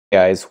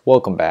Guys,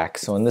 welcome back.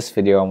 So in this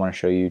video I want to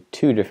show you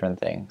two different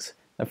things.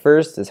 The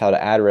first is how to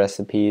add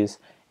recipes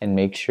and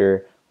make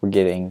sure we're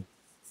getting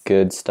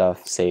good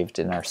stuff saved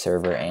in our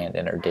server and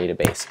in our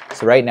database.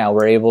 So right now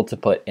we're able to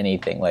put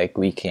anything, like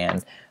we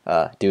can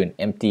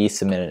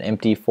submit an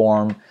empty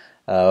form.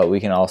 We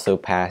can also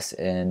pass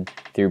in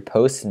through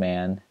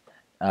Postman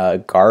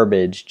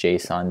garbage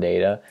JSON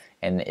data,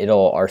 and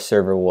our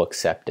server will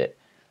accept it,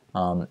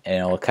 and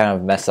it'll kind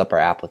of mess up our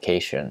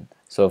application.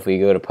 So if we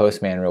go to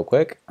Postman real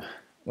quick,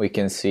 we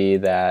can see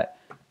that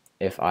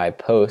if I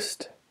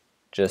post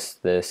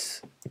just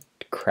this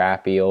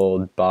crappy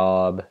old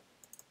Bob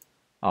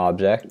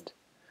object,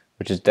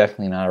 which is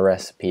definitely not a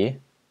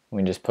recipe,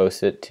 we just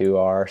post it to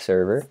our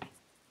server,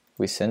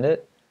 we send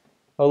it,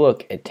 oh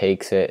look, it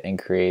takes it and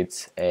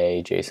creates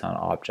a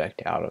JSON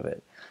object out of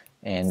it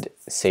and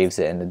saves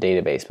it in the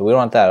database. But we don't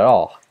want that at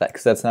all,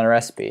 because that's not a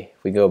recipe.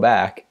 If we go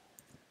back,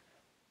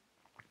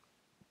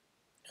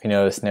 you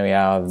notice now we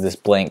have this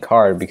blank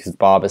card because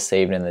Bob is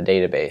saved in the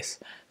database.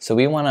 So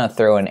we want to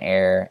throw an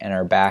error in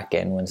our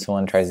backend when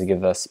someone tries to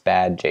give us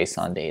bad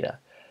JSON data.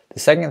 The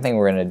second thing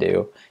we're going to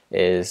do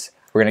is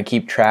we're going to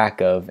keep track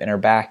of in our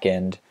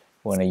backend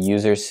when a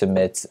user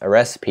submits a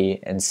recipe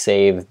and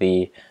save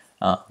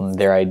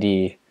their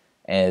ID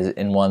as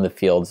in one of the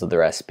fields of the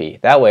recipe.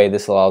 That way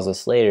this allows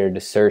us later to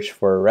search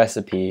for a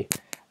recipe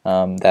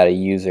that a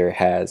user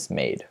has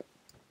made.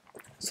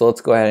 So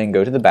let's go ahead and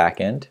go to the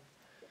backend.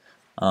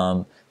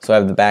 So I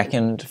have the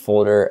backend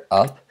folder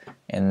up,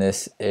 and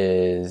this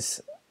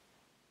is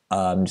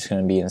I'm just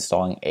going to be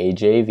installing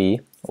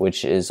AJV,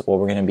 which is what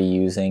we're going to be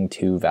using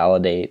to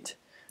validate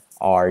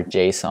our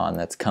JSON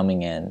that's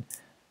coming in.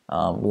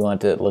 We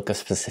want it to look a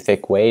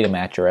specific way to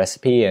match a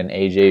recipe, and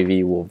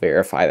AJV will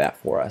verify that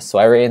for us. So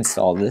I already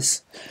installed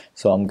this,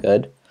 so I'm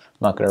good. I'm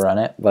not going to run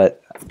it,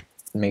 but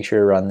make sure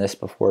to run this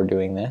before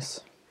doing this.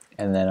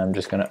 And then I'm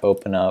just going to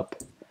open up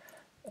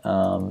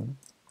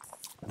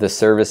the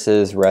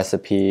services,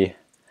 recipe,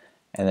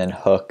 and then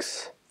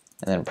hooks,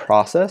 and then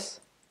process.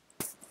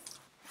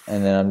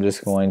 And then I'm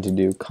just going to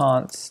do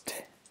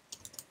const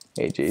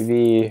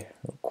AJV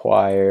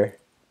require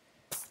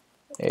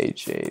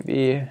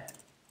AJV,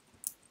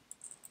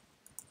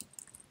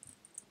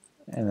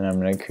 and then I'm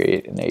going to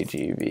create an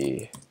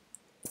AJV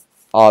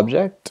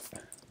object.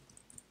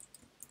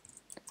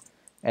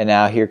 And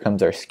now here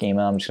comes our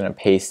schema. I'm just going to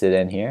paste it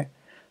in here.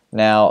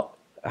 Now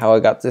how I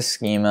got this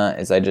schema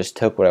is I just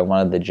took what I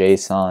wanted the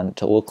JSON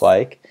to look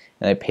like,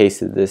 and I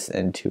pasted this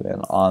into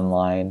an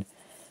online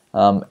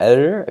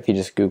editor. If you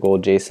just Google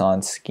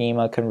JSON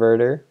schema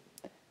converter,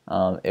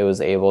 it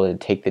was able to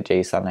take the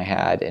JSON I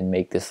had and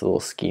make this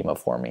little schema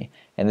for me.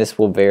 And this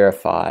will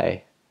verify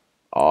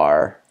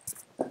our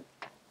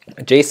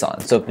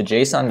JSON. So if the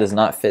JSON does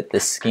not fit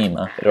this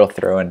schema, it'll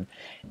throw an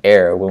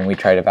error when we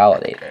try to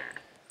validate it.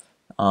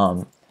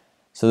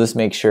 So this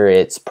makes sure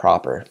it's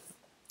proper.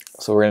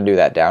 So we're going to do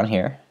that down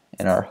here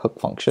in our hook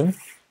function.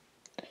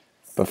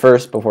 But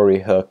first, before we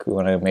hook, we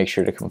want to make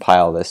sure to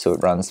compile this so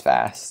it runs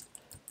fast.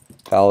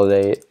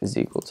 Validate is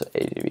equal to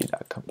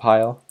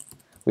ajv.compile.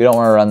 We don't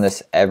want to run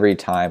this every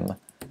time.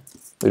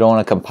 We don't want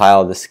to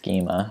compile the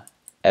schema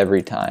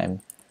every time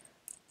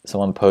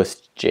someone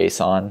posts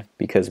JSON,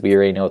 because we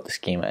already know what the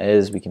schema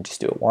is. We can just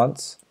do it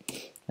once.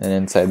 And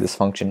inside this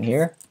function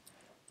here,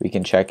 we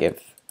can check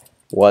if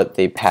what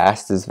they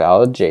passed is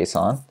valid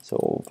JSON. So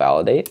we'll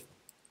validate.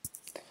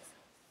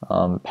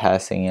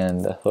 Passing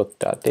in the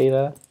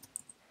hook.data,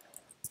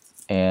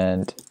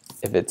 and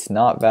if it's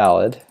not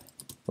valid,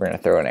 we're going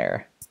to throw an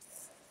error.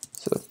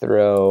 So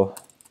throw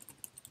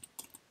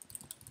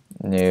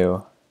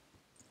new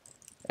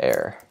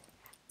error,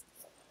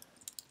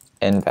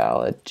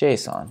 invalid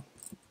JSON.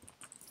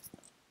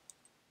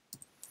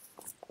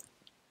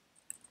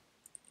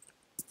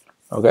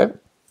 Okay,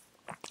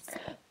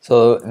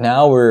 so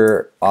now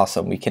we're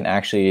awesome. We can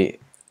actually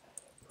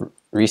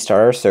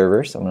restart our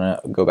server. So I'm going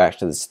to go back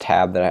to this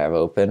tab that I have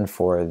open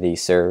for the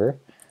server.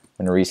 I'm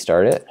going to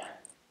restart it,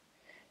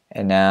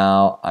 and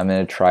now I'm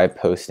going to try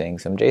posting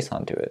some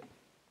JSON to it.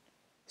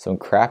 Some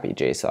crappy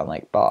JSON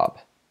like Bob.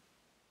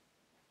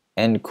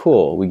 And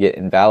cool, we get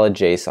invalid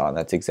JSON.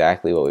 That's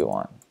exactly what we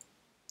want.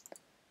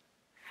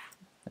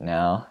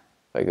 Now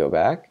if I go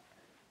back,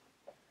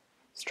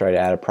 let's try to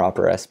add a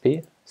proper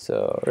recipe.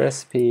 So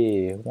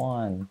recipe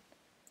 1,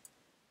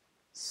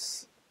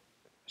 just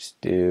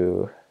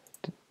do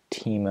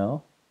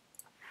Timo.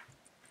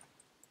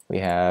 We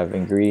have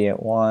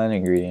ingredient 1,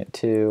 ingredient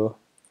 2,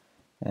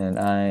 and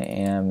I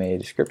am a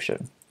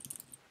description.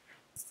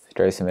 So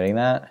try submitting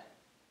that,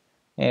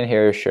 and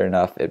here, sure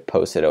enough, it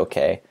posted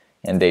OK,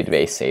 and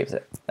database saves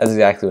it. That's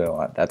exactly what I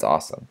want. That's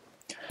awesome.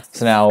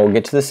 So now we'll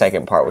get to the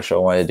second part, which I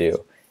want to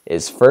do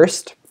is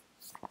first,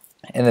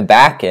 in the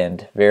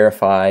backend,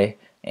 verify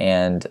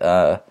and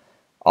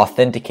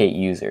authenticate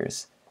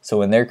users. So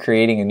when they're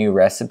creating a new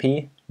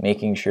recipe,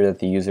 making sure that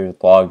the user is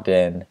logged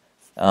in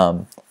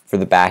for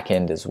the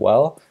backend as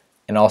well,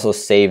 and also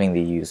saving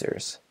the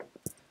users.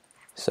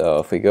 So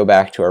if we go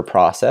back to our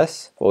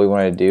process, what we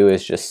want to do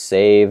is just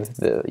save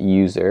the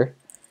user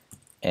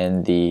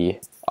in the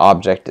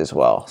object as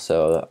well.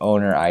 So the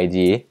owner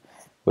ID,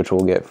 which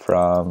we'll get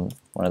from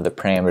one of the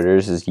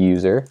parameters, is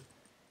user,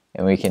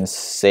 and we can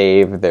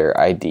save their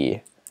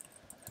ID.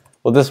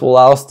 What this will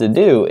allow us to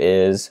do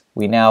is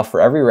we now,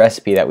 for every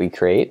recipe that we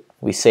create,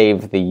 we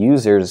save the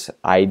user's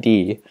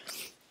ID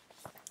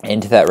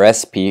into that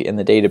recipe in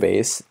the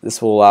database.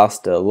 This will allow us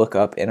to look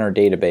up in our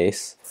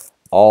database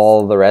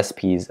all the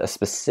recipes a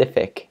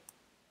specific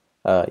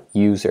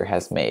user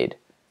has made,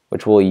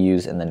 which we'll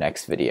use in the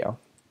next video.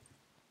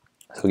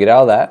 So get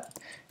out of that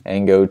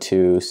and go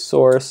to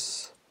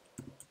source,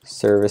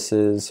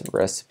 services,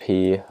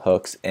 recipe,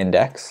 hooks,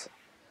 index.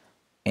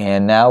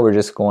 And now we're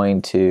just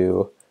going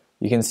to,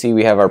 you can see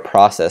we have our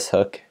process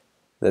hook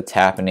that's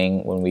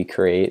happening when we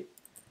create.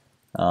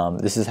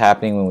 This is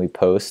happening when we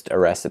post a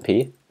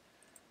recipe.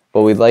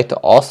 What we'd like to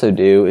also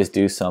do is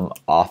do some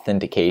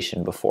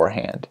authentication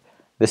beforehand.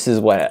 This is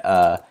what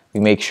we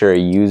make sure a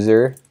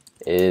user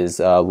is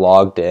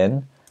logged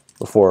in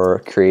before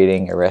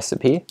creating a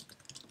recipe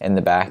in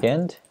the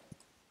backend.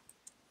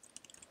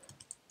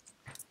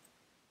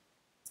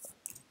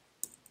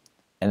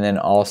 And then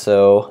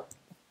also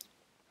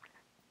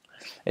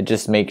it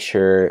just makes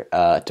sure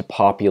to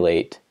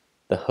populate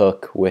the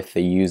hook with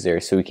the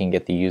user so we can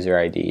get the user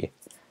ID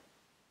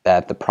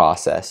that the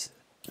process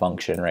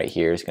function right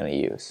here is going to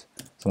use.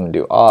 So I'm going to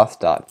do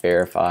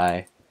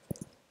auth.verify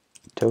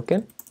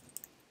token.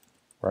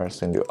 We're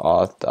just going to do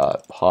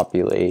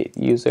auth.populate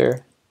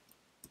user,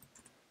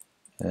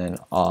 and then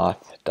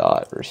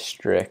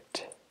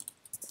auth.restrict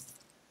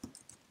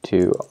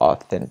to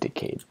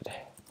authenticated.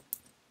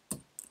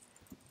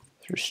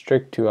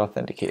 Restrict to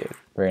authenticated.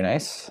 Very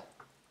nice.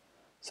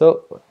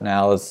 So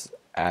now let's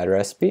add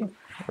recipe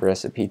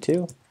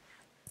 2,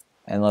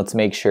 and let's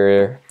make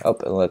sure, and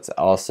let's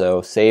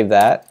also save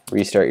that,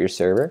 restart your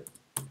server.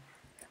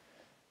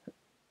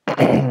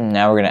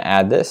 Now we're going to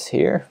add this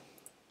here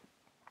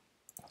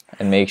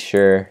and make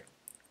sure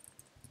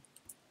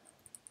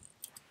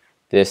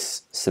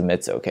this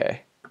submits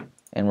okay.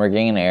 And we're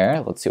getting an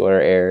error. Let's see what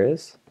our error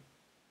is.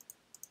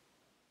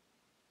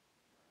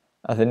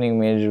 Authenticating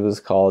manager was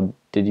called,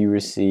 did you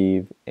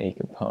receive any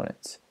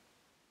components?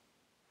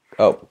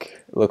 Oh,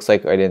 it looks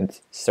like I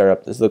didn't start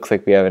up this. Looks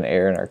like we have an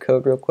error in our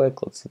code real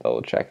quick. Let's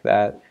double check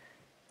that.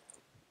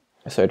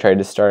 So I tried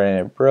to start and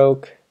it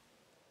broke.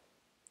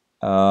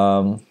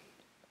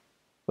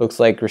 Looks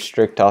like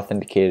restrict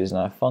authenticated is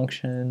not a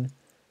function.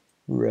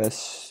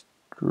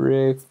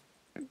 Restrict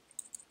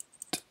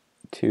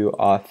to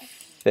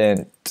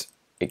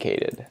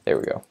authenticated. There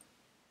we go.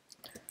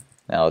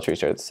 Now let's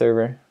restart the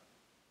server.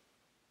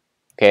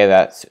 Okay,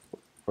 that's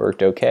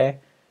worked okay.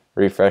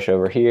 Refresh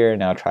over here.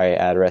 Now try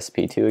add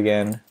recipe 2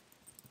 again.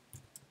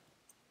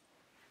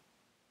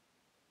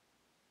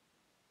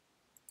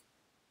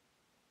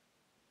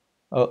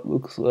 Oh, it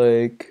looks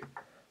like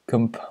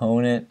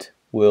component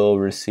will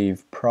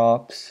receive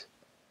props.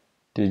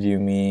 Did you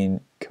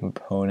mean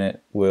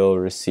component will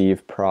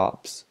receive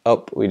props?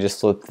 Oh, we just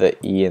slipped the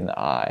E and the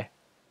I.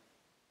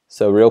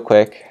 So real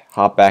quick,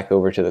 hop back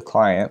over to the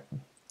client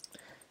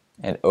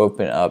and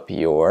open up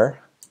your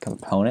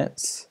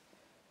components.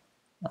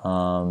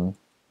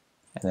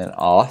 And then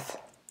auth.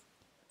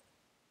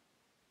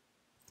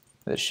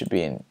 This should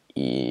be an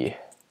E.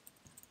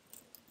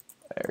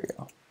 There we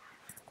go.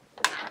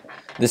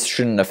 This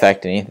shouldn't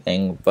affect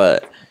anything,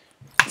 but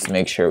let's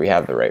make sure we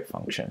have the right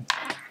function.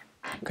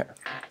 Okay.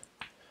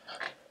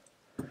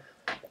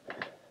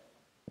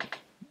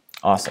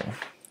 Awesome.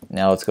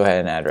 Now let's go ahead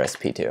and add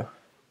recipe 2. You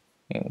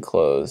can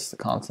close the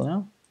console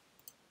now.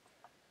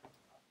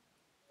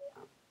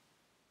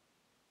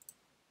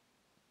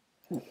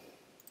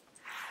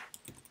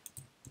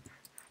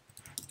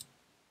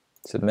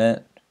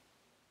 Submit.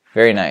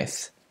 Very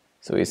nice.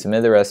 So we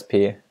submit the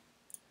recipe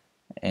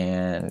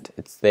and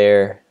it's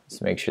there.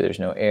 Let's make sure there's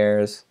no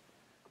errors.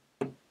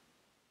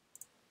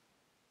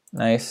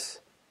 Nice.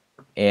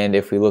 And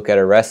if we look at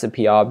a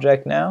recipe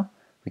object now,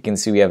 we can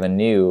see we have a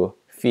new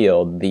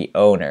field, the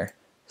owner.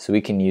 So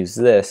we can use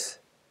this.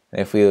 And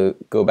if we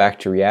go back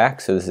to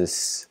React, so this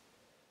is,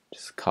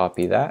 just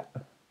copy that.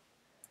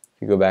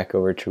 If we go back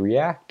over to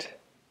React,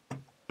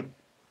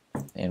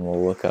 and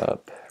we'll look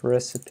up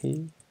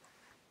recipe.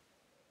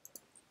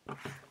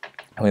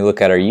 And we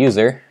look at our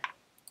user,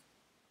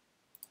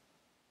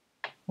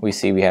 we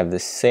see we have the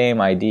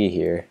same ID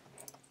here.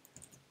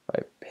 If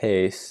I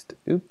paste,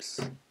 oops,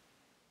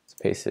 let's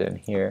paste it in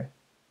here.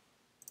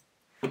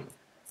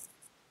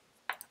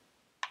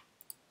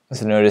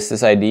 So notice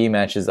this ID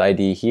matches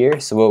ID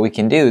here. So what we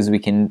can do is we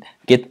can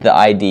get the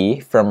ID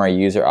from our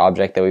user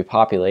object that we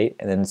populate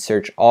and then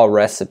search all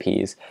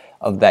recipes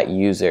of that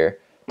user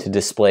to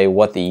display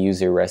what the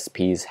user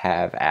recipes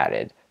have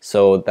added.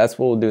 So that's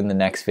what we'll do in the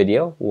next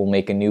video. We'll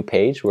make a new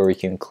page where we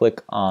can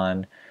click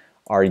on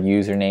our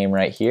username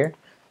right here,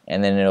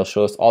 and then it'll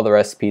show us all the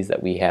recipes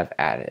that we have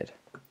added.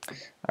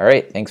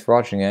 Alright, thanks for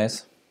watching,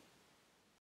 guys.